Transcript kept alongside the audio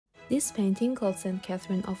This painting, called St.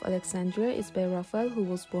 Catherine of Alexandria, is by Raphael, who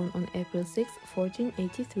was born on April 6,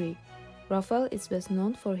 1483. Raphael is best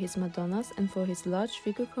known for his Madonnas and for his large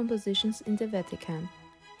figure compositions in the Vatican.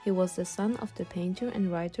 He was the son of the painter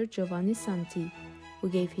and writer Giovanni Santi, who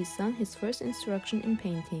gave his son his first instruction in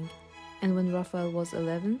painting, and when Raphael was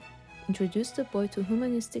 11, introduced the boy to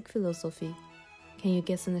humanistic philosophy. Can you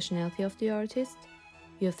guess the nationality of the artist?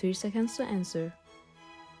 You have 3 seconds to answer.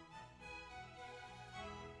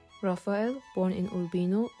 Raphael, born in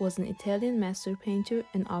Urbino, was an Italian master painter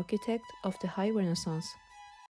and architect of the High Renaissance.